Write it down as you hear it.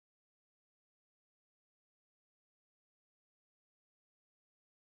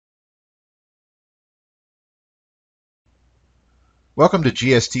Welcome to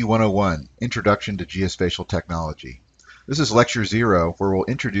GST 101, Introduction to Geospatial Technology. This is Lecture 0, where we'll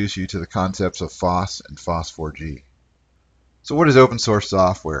introduce you to the concepts of FOSS and FOSS4G. So what is open source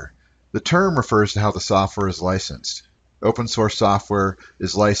software? The term refers to how the software is licensed. Open source software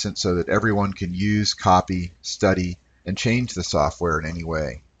is licensed so that everyone can use, copy, study, and change the software in any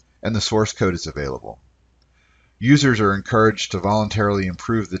way, and the source code is available. Users are encouraged to voluntarily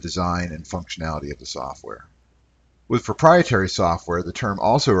improve the design and functionality of the software. With proprietary software, the term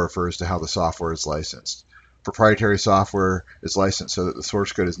also refers to how the software is licensed. Proprietary software is licensed so that the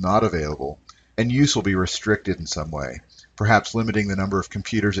source code is not available, and use will be restricted in some way, perhaps limiting the number of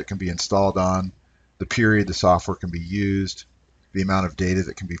computers it can be installed on, the period the software can be used, the amount of data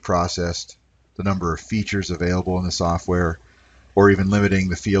that can be processed, the number of features available in the software, or even limiting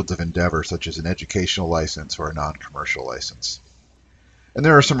the fields of endeavor such as an educational license or a non-commercial license. And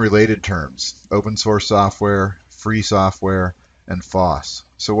there are some related terms: open source software, free software, and FOSS.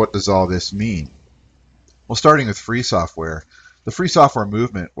 So what does all this mean? Well, starting with free software, the free software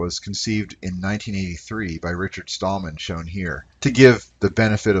movement was conceived in 1983 by Richard Stallman, shown here, to give the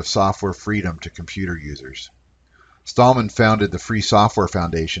benefit of software freedom to computer users. Stallman founded the Free Software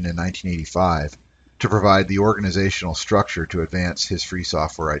Foundation in 1985 to provide the organizational structure to advance his free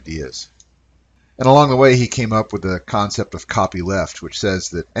software ideas. And along the way, he came up with the concept of copyleft, which says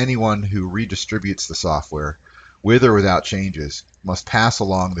that anyone who redistributes the software, with or without changes, must pass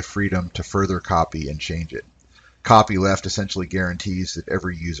along the freedom to further copy and change it. Copyleft essentially guarantees that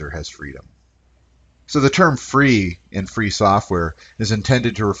every user has freedom. So the term free in free software is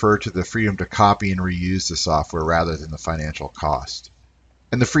intended to refer to the freedom to copy and reuse the software rather than the financial cost.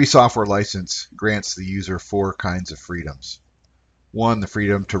 And the free software license grants the user 4 kinds of freedoms. 1, the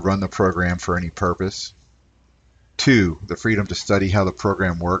freedom to run the program for any purpose. 2, the freedom to study how the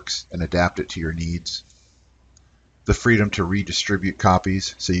program works and adapt it to your needs. The freedom to redistribute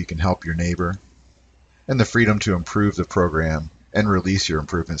copies so you can help your neighbor. And the freedom to improve the program and release your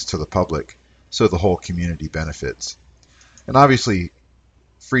improvements to the public so the whole community benefits. And obviously,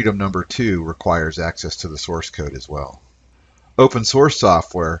 freedom number 2 requires access to the source code as well. Open source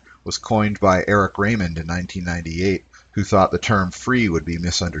software was coined by Eric Raymond in 1998, who thought the term free would be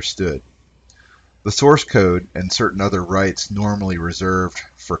misunderstood. The source code and certain other rights normally reserved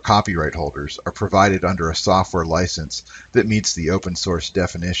for copyright holders are provided under a software license that meets the open source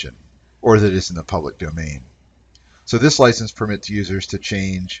definition, or that is in the public domain. So this license permits users to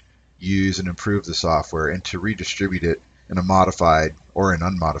change, use, and improve the software and to redistribute it in a modified or in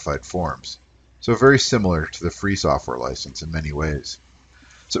unmodified forms. So very similar to the free software license in many ways.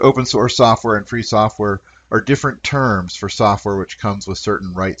 So open source software and free software are different terms for software which comes with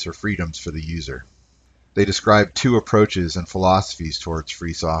certain rights or freedoms for the user. They describe 2 approaches and philosophies towards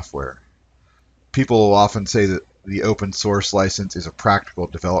free software. People will often say that the open source license is a practical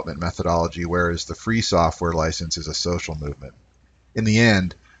development methodology, whereas the free software license is a social movement. In the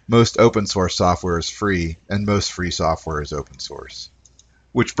end, most open source software is free, and most free software is open source.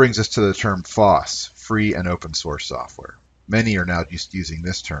 Which brings us to the term FOSS, free and open source software. Many are now just using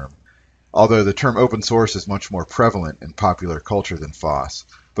this term, although the term open source is much more prevalent in popular culture than FOSS,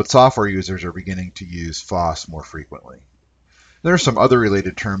 but software users are beginning to use FOSS more frequently. There are some other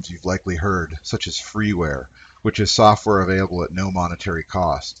related terms you've likely heard, such as freeware, which is software available at no monetary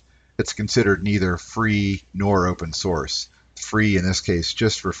cost. It's considered neither free nor open source. Free in this case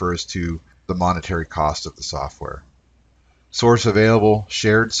just refers to the monetary cost of the software. Source available,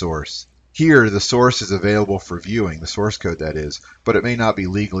 shared source. Here, the source is available for viewing, the source code that is, but it may not be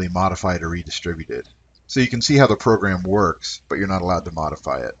legally modified or redistributed. So you can see how the program works, but you're not allowed to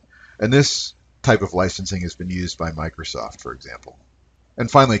modify it. And this type of licensing has been used by Microsoft, for example.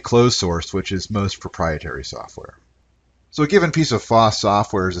 And finally, closed source, which is most proprietary software. So a given piece of FOSS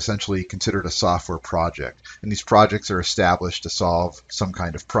software is essentially considered a software project, and these projects are established to solve some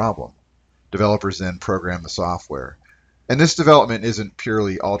kind of problem. Developers then program the software. And this development isn't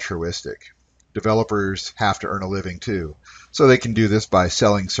purely altruistic. Developers have to earn a living too. So they can do this by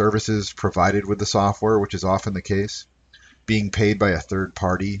selling services provided with the software, which is often the case, being paid by a third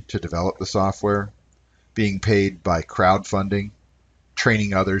party to develop the software, being paid by crowdfunding,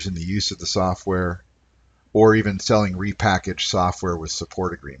 training others in the use of the software, or even selling repackaged software with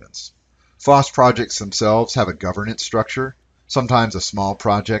support agreements. FOSS projects themselves have a governance structure. Sometimes a small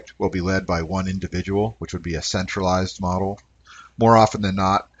project will be led by one individual, which would be a centralized model. More often than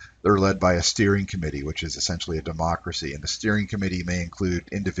not, they're led by a steering committee, which is essentially a democracy. And the steering committee may include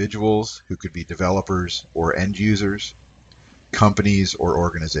individuals who could be developers or end users, companies or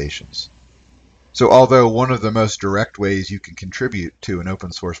organizations. So although one of the most direct ways you can contribute to an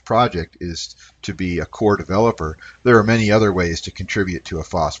open source project is to be a core developer, there are many other ways to contribute to a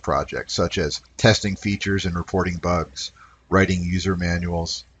FOSS project, such as testing features and reporting bugs, writing user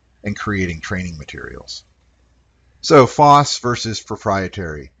manuals, and creating training materials. So FOSS versus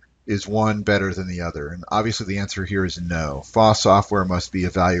proprietary. Is one better than the other? And obviously the answer here is no. FOSS software must be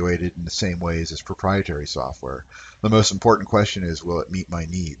evaluated in the same ways as proprietary software. The most important question is, will it meet my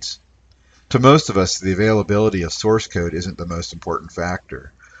needs? To most of us, the availability of source code isn't the most important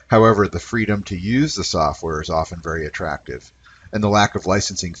factor. However, the freedom to use the software is often very attractive, and the lack of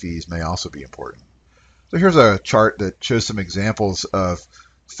licensing fees may also be important. So here's a chart that shows some examples of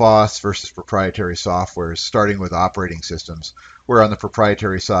FOSS versus proprietary software, starting with operating systems, where on the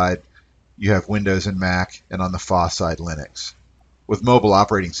proprietary side, you have Windows and Mac, and on the FOSS side, Linux. With mobile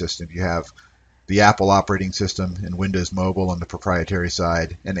operating system, you have the Apple operating system and Windows Mobile on the proprietary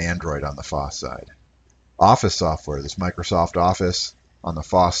side, and Android on the FOSS side. Office software, there's Microsoft Office, on the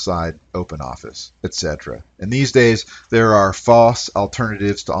FOSS side, OpenOffice, etc. And these days, there are FOSS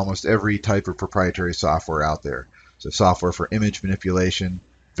alternatives to almost every type of proprietary software out there. So software for image manipulation,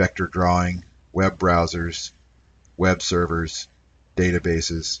 vector drawing, web browsers, web servers,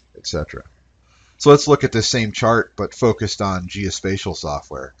 databases, etc. So let's look at this same chart, but focused on geospatial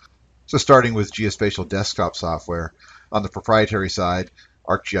software. So starting with geospatial desktop software, on the proprietary side,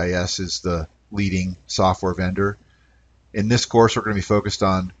 ArcGIS is the leading software vendor. In this course, we're going to be focused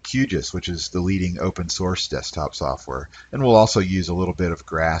on QGIS, which is the leading open source desktop software. And we'll also use a little bit of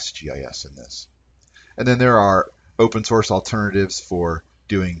GrassGIS in this. And then there are open source alternatives for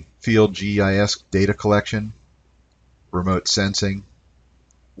doing field GIS data collection, remote sensing,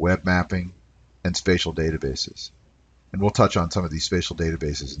 web mapping, and spatial databases. And we'll touch on some of these spatial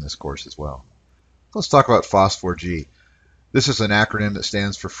databases in this course as well. Let's talk about FOSS4G. This is an acronym that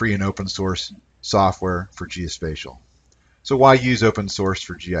stands for Free and Open Source Software for Geospatial. So why use open source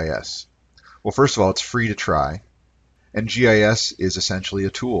for GIS? Well, first of all, it's free to try, and GIS is essentially a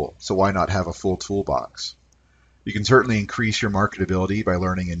tool, so why not have a full toolbox? You can certainly increase your marketability by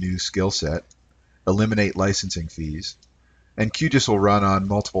learning a new skill set, eliminate licensing fees, and QGIS will run on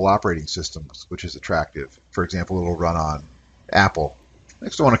multiple operating systems, which is attractive. For example, it will run on Apple.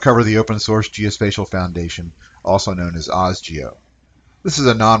 Next, I want to cover the Open Source Geospatial Foundation, also known as OSGeo. This is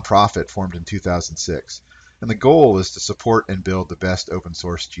a nonprofit formed in 2006, and the goal is to support and build the best open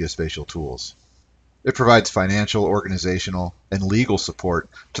source geospatial tools. It provides financial, organizational, and legal support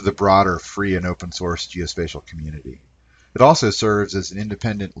to the broader free and open source geospatial community. It also serves as an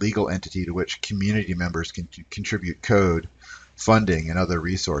independent legal entity to which community members can contribute code, funding, and other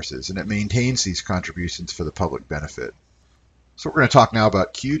resources, and it maintains these contributions for the public benefit. So we're going to talk now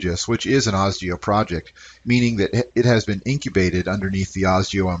about QGIS, which is an OSGeo project, meaning that it has been incubated underneath the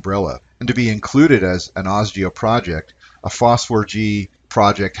OSGeo umbrella. And to be included as an OSGeo project, a FOSS4G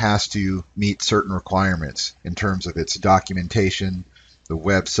project has to meet certain requirements in terms of its documentation, the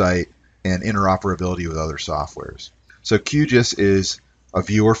website, and interoperability with other softwares. So QGIS is a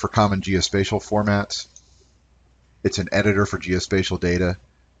viewer for common geospatial formats. It's an editor for geospatial data,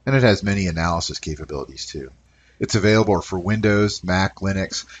 and it has many analysis capabilities too. It's available for Windows, Mac,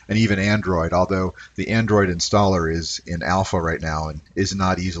 Linux, and even Android, although the Android installer is in alpha right now and is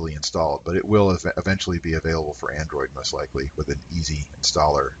not easily installed, but it will eventually be available for Android most likely with an easy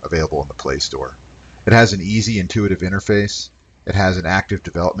installer available in the Play Store. It has an easy, intuitive interface. It has an active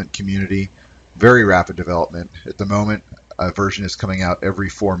development community, very rapid development. At the moment, a version is coming out every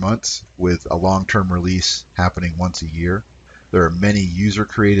 4 months with a long-term release happening once a year. There are many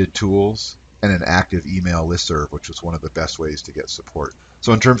user-created tools and an active email listserv, which is one of the best ways to get support.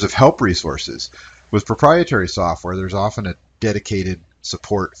 So in terms of help resources, with proprietary software, there's often a dedicated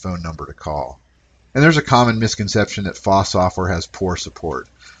support phone number to call. And there's a common misconception that FOSS software has poor support.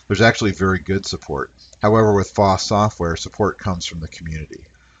 There's actually very good support. However, with FOSS software, support comes from the community.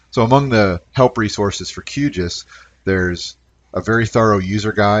 So among the help resources for QGIS, there's a very thorough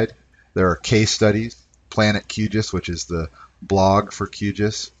user guide. There are case studies, Planet QGIS, which is the blog for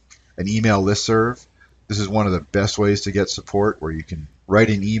QGIS, an email listserv. This is one of the best ways to get support, where you can write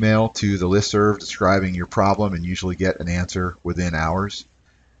an email to the listserv describing your problem and usually get an answer within hours.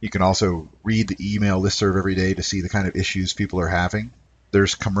 You can also read the email listserv every day to see the kind of issues people are having.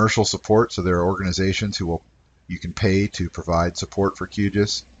 There's commercial support, so there are organizations you can pay to provide support for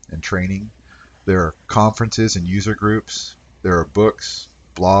QGIS and training. There are conferences and user groups. There are books,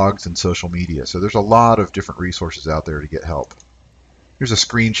 blogs, and social media. So there's a lot of different resources out there to get help. Here's a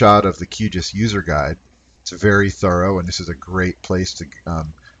screenshot of the QGIS user guide. It's very thorough, and this is a great place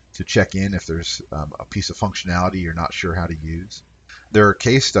to check in if there's a piece of functionality you're not sure how to use. There are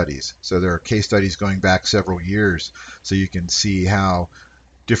case studies. So there are case studies going back several years, so you can see how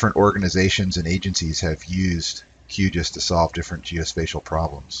different organizations and agencies have used QGIS to solve different geospatial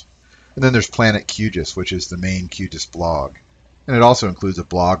problems. And then there's Planet QGIS, which is the main QGIS blog. And it also includes a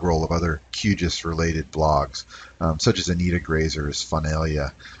blog roll of other QGIS-related blogs, such as Anita Grazer's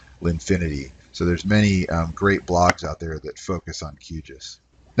Funalia, Linfinity. So there's many great blogs out there that focus on QGIS.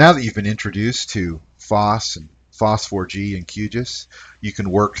 Now that you've been introduced to FOSS and FOSS4G and QGIS, you can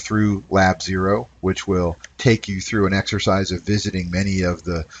work through Lab 0, which will take you through an exercise of visiting many of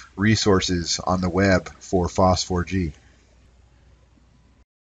the resources on the web for FOSS4G.